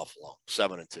 I got Buffalo,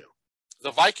 7-2.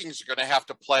 The Vikings are going to have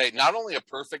to play not only a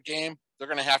perfect game, they're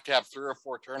going to have 3 or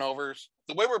 4 turnovers.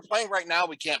 The way we're playing right now,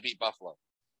 we can't beat Buffalo.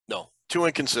 No, too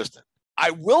inconsistent.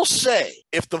 I will say,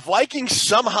 if the Vikings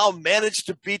somehow manage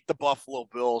to beat the Buffalo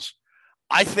Bills,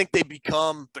 I think they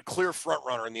become the clear front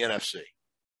runner in the NFC.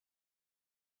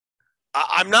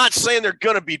 I'm not saying they're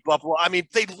going to beat Buffalo. I mean,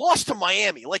 they lost to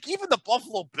Miami. Like, even the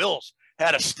Buffalo Bills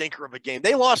had a stinker of a game.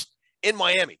 They lost in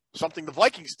Miami, something the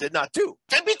Vikings did not do.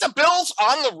 They beat the Bills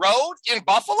on the road in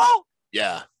Buffalo?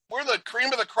 Yeah. We're the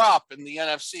cream of the crop in the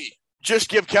NFC. Just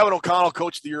give Kevin O'Connell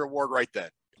Coach of the Year award right then.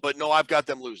 But no, I've got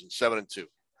them losing 7-2.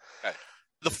 Okay.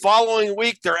 The following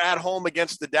week, they're at home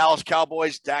against the Dallas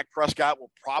Cowboys. Dak Prescott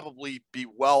will probably be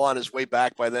well on his way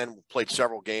back by then. We've played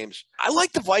several games. I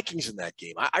like the Vikings in that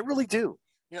game. I really do.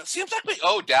 You know, it seems like we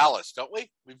owe Dallas, don't we?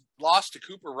 We've lost to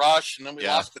Cooper Rush, and then we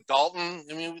lost to Dalton.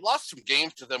 I mean, we lost some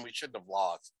games to them we shouldn't have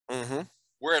lost. Mm-hmm.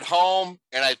 We're at home,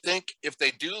 and I think if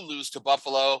they do lose to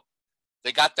Buffalo,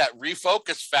 they got that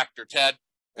refocus factor, Ted.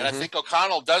 And I think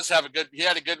O'Connell does have he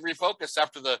had a good refocus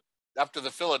after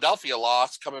the Philadelphia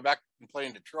loss, coming back and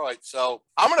playing Detroit. So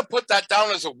I'm going to put that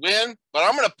down as a win, but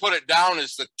I'm going to put it down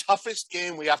as the toughest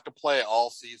game we have to play all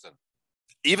season.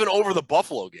 Even over the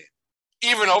Buffalo game.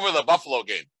 Even over the Buffalo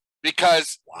game.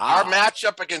 Because our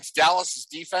matchup against Dallas's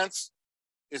defense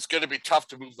is going to be tough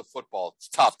to move the football. It's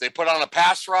tough. They put on a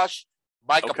pass rush.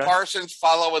 Micah Parsons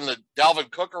following the Dalvin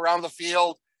Cook around the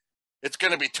field. It's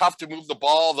going to be tough to move the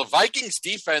ball. The Vikings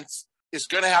defense is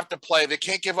going to have to play. They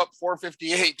can't give up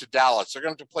 458 to Dallas. They're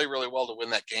going to have to play really well to win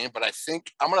that game. But I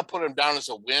think I'm going to put them down as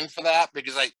a win for that,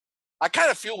 because I kind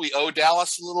of feel we owe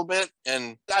Dallas a little bit,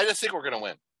 and I just think we're going to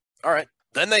win. All right.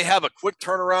 Then they have a quick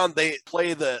turnaround. They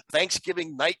play the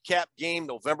Thanksgiving nightcap game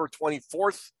November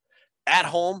 24th at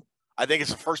home. I think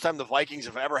it's the first time the Vikings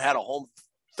have ever had a home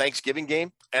Thanksgiving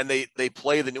game, and they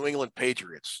play the New England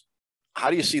Patriots. How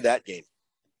do you see that game?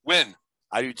 Win.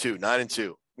 I do too.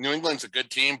 9-2. New England's a good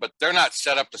team, but they're not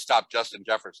set up to stop Justin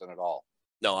Jefferson at all.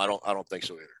 No, I don't think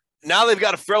so either. Now they've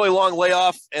got a fairly long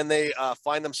layoff, and they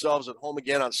find themselves at home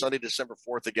again on Sunday, December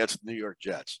 4th against the New York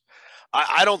Jets.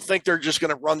 I don't think they're just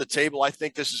going to run the table. I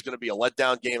think this is going to be a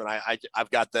letdown game, and I've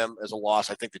got them as a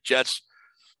loss. I think the Jets,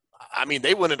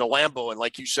 they went into Lambeau, and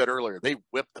like you said earlier, they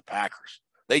whipped the Packers.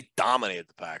 They dominated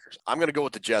the Packers. I'm going to go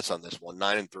with the Jets on this one,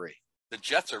 9-3. The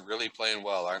Jets are really playing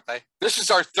well, aren't they? This is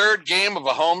our third game of a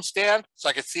homestand, so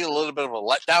I could see a little bit of a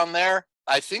letdown there.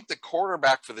 I think the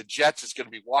quarterback for the Jets is going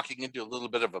to be walking into a little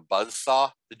bit of a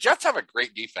buzzsaw. The Jets have a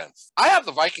great defense. I have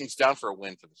the Vikings down for a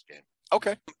win for this game.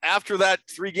 Okay. After that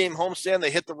 3-game homestand,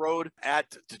 they hit the road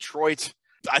at Detroit.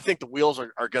 I think the wheels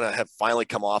are going to have finally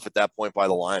come off at that point by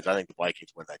the Lions. I think the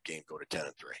Vikings win that game, go to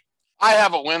 10-3. I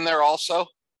have a win there also.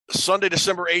 Sunday,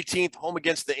 December 18th, home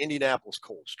against the Indianapolis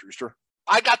Colts. Drewster?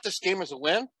 I got this game as a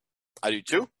win. I do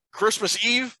too. Christmas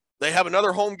Eve, they have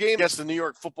another home game against the New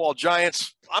York Football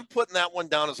Giants. I'm putting that one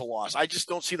down as a loss. I just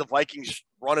don't see the Vikings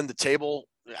running the table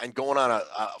and going on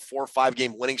a 4 or 5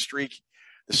 game winning streak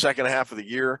the second half of the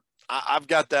year. I've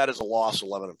got that as a loss,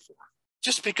 11-4.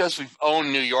 Just because we've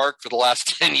owned New York for the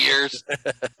last 10 years.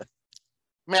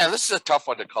 Man, this is a tough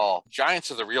one to call.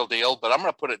 Giants are the real deal, but I'm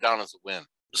going to put it down as a win.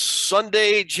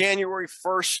 Sunday, January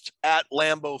 1st at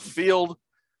Lambeau Field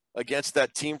against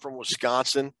that team from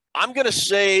Wisconsin. I'm going to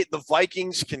say the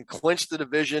Vikings can clinch the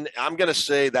division. I'm going to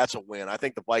say that's a win. I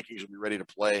think the Vikings will be ready to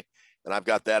play, and I've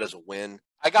got that as a win.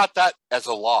 I got that as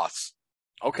a loss.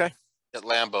 Okay. At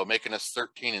Lambeau, making us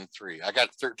 13-3. I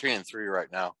got 13-3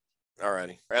 right now. All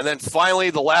righty. And then finally,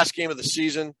 the last game of the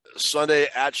season, Sunday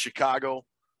at Chicago.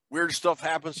 Weird stuff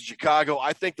happens in Chicago.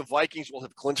 I think the Vikings will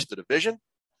have clinched the division.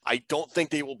 I don't think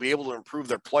they will be able to improve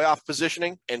their playoff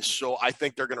positioning. And so I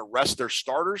think they're going to rest their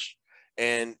starters,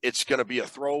 and it's going to be a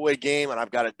throwaway game. And I've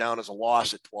got it down as a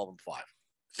loss at 12-5.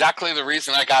 Exactly the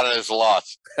reason I got it as a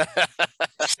loss.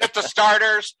 Sit the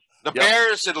starters. The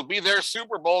Bears, it'll be their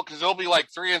Super Bowl because they'll be like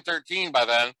 3-13 by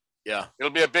then. Yeah.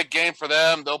 It'll be a big game for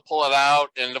them. They'll pull it out.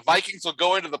 And the Vikings will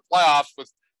go into the playoffs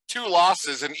with 2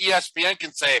 losses, and ESPN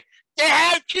can say, they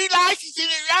have 2 losses in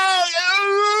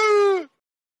a row.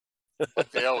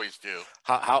 Like they always do.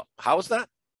 How is that?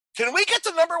 Can we get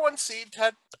the number 1 seed,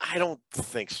 Ted? I don't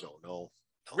think so. No.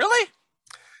 Really?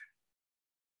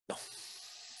 No.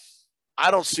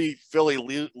 I don't see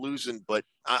Philly losing, but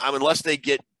unless they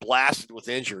get blasted with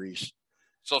injuries.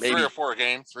 So 3 or 4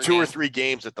 games? 2 or 3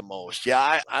 games at the most.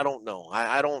 Yeah, I don't know.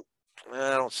 I don't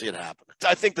see it happening.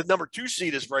 I think the number 2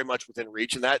 seed is very much within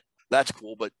reach, and that's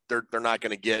cool, but they're not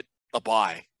going to get a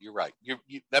bye. You're right.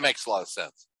 That makes a lot of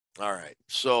sense. All right.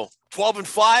 So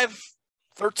 12-5,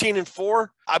 13-4.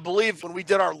 I believe when we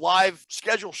did our live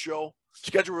schedule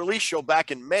release show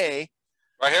back in May,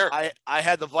 right here, I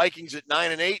had the Vikings at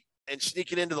 9-8 and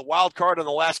sneaking into the wild card on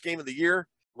the last game of the year.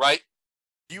 Right.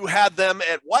 You had them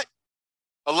at what?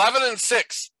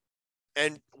 11-6.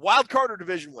 And wild card or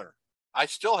division winner? I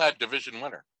still had division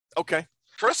winner. Okay.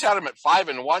 Chris had them at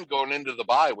 5-1 going into the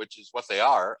bye, which is what they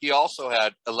are. He also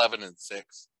had 11-6.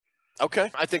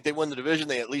 Okay. I think they win the division.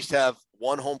 They at least have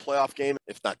 1 home playoff game,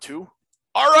 if not 2.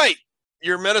 All right.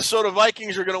 Your Minnesota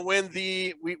Vikings are going to win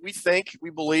we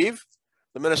believe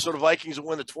the Minnesota Vikings will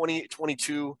win the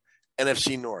 2022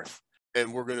 NFC North.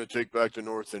 And we're going to take back the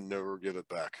North and never give it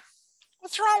back.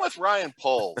 What's wrong with Ryan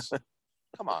Poles?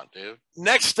 Come on, dude.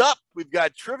 Next up, we've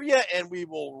got trivia, and we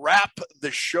will wrap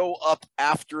the show up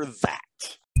after that.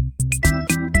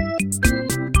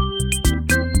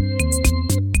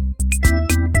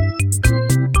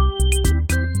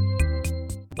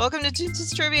 Welcome to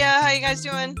Toonses Trivia. How you guys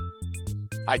doing?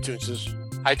 Hi, Toonses.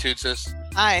 Hi, Toonses.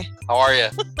 Hi. How are you?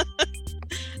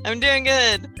 I'm doing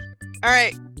good. All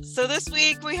right. So this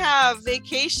week we have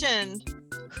Vacation.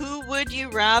 Who Would You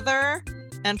Rather?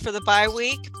 And for the bye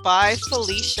week, by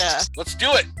Felicia. Let's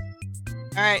do it.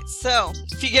 All right, so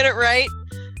if you get it right,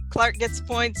 Clark gets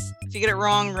points. If you get it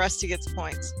wrong, Rusty gets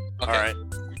points. Okay.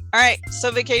 All right,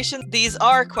 so Vacation, these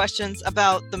are questions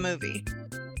about the movie.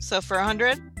 So for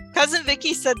 100, Cousin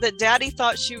Vicky said that Daddy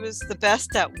thought she was the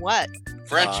best at what?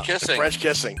 French kissing. French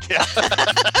kissing. Yeah.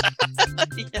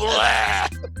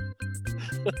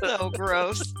 So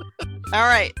gross. All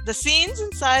right, the scenes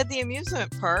inside the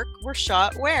amusement park were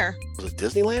shot where? Was it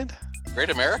Disneyland? Great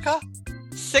America?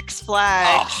 Six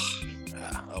Flags.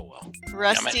 Oh well.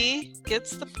 Rusty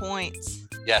gets the points.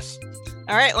 Yes.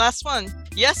 All right, last one.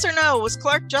 Yes or no, was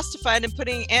Clark justified in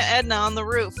putting Aunt Edna on the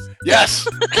roof? Yes.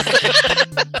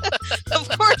 Of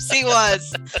course he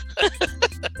was.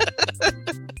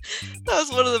 That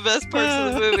was one of the best parts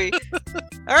of the movie.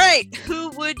 All right,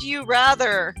 who would you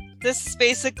rather? This is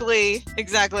basically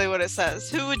exactly what it says.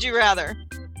 Who would you rather?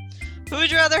 Who would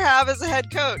you rather have as a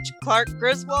head coach? Clark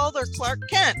Griswold or Clark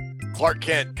Kent? Clark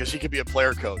Kent, because he could be a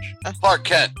player coach. Clark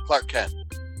Kent.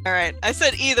 All right, I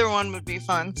said either one would be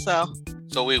fun, so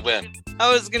we win.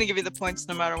 I was going to give you the points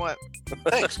no matter what.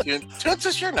 Thanks, dude.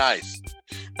 Tootsis, you're nice.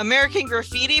 American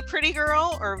Graffiti Pretty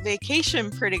Girl or Vacation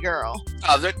Pretty Girl?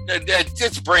 Oh,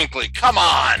 it's Brinkley. Come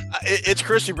on. It's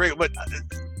Christy Brinkley, but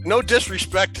no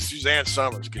disrespect to Suzanne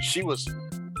Summers, because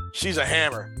she's a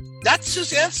hammer. That's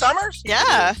Suzanne Summers?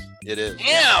 Yeah. It is.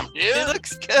 Damn, dude. It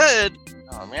looks good.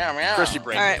 Oh, meow, meow. Christy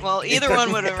Brinkley. All right, well, either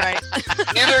one would have right.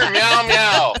 Either meow,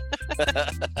 meow.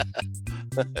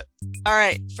 All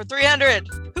right, for 300,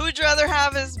 who would you rather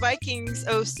have as Vikings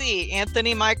OC?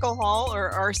 Anthony Michael Hall or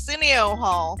Arsenio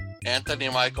Hall? Anthony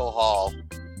Michael Hall.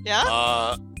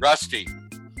 Yeah? Rusty.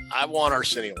 I want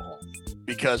Arsenio Hall,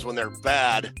 because when they're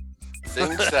bad,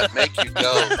 things that make you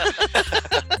go.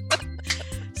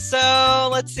 So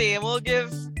let's see. I'll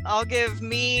give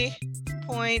me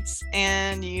points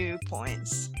and you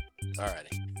points.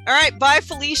 Alrighty. All right, bye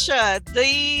Felicia.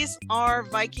 These are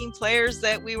Viking players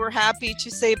that we were happy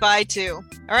to say bye to.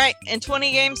 All right, in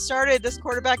 20 games started, this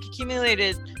quarterback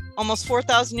accumulated almost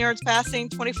 4,000 yards passing,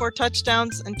 24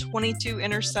 touchdowns, and 22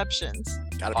 interceptions.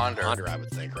 Got Ponder, I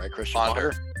would think, right? Christian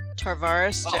Ponder.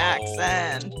 Tarvaris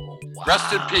Jackson. Wow.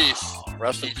 Rest in peace.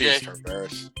 Rest in peace,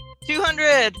 Tarvaris.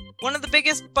 200. One of the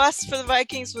biggest busts for the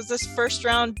Vikings was this first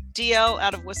round DL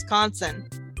out of Wisconsin.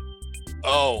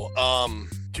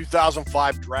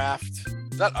 2005 draft.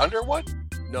 Is that Underwood?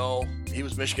 No, he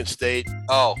was Michigan State.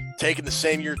 Oh. Taken the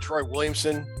same year Troy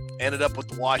Williamson. Ended up with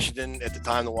the Washington, at the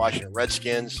time, the Washington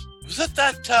Redskins. Was it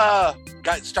that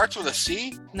guy that starts with a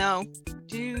C? No.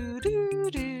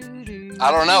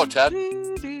 I don't know, Ted.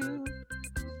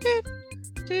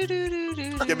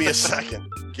 Give me a second.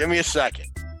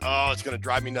 Oh, it's going to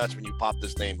drive me nuts when you pop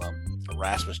this name up.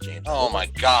 Erasmus James. Oh, my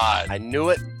God. I knew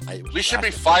it. We should be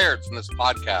fired from this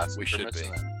podcast. We should be.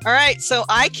 All right, so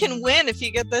I can win if you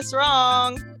get this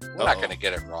wrong. We're not going to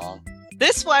get it wrong.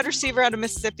 This wide receiver out of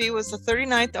Mississippi was the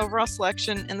 39th overall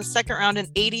selection in the second round in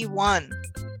 81.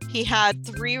 He had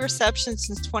 3 receptions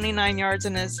since 29 yards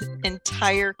in his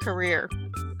entire career.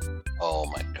 Oh,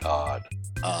 my God.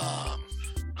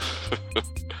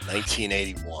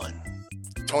 1981.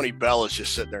 Tony Bell is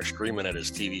just sitting there screaming at his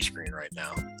TV screen right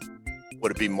now.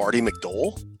 Would it be Marty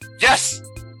McDowell? Yes!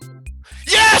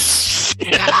 Yes!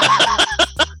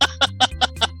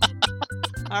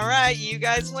 All right, you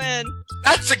guys win.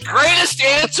 That's the greatest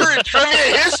answer in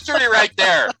trivia history right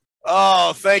there.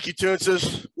 Oh, thank you,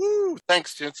 Toonses. Woo.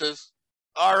 Thanks, Toonses.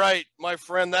 All right, my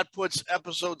friend, that puts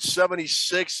episode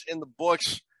 76 in the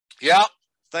books. Yeah.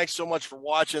 Thanks so much for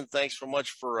watching. Thanks so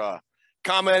much for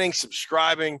commenting,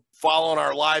 subscribing, following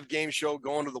our live game show,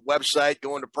 going to the website,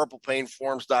 going to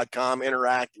purplepainforums.com,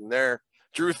 interacting there.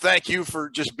 Drew, thank you for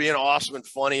just being awesome and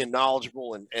funny and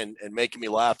knowledgeable and making me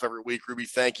laugh every week. Ruby,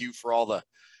 thank you for all the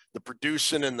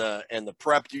producing and the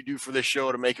prep you do for this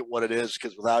show to make it what it is,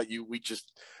 because without you,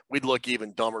 we'd look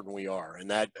even dumber than we are. And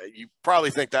that you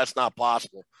probably think that's not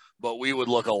possible, but we would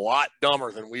look a lot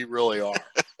dumber than we really are.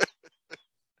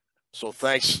 So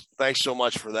thanks so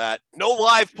much for that. No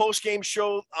live post-game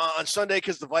show on Sunday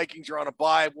because the Vikings are on a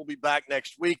bye. We'll be back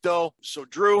next week, though. So,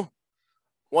 Drew,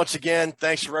 once again,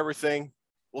 thanks for everything.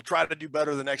 We'll try to do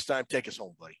better the next time. Take us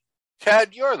home, buddy.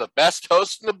 Ted, you're the best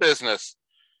host in the business.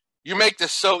 You make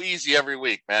this so easy every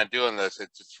week, man, doing this.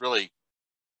 It's really,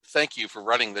 thank you for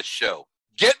running this show.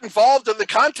 Get involved in the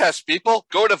contest, people.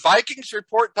 Go to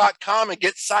VikingsReport.com and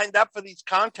get signed up for these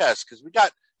contests, because we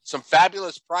got some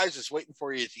fabulous prizes waiting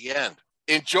for you at the end.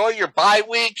 Enjoy your bye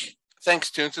week.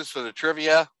 Thanks, Toonses, for the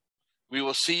trivia. We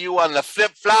will see you on the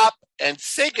flip-flop, and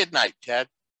say goodnight, Ted.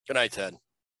 Good night, Ted.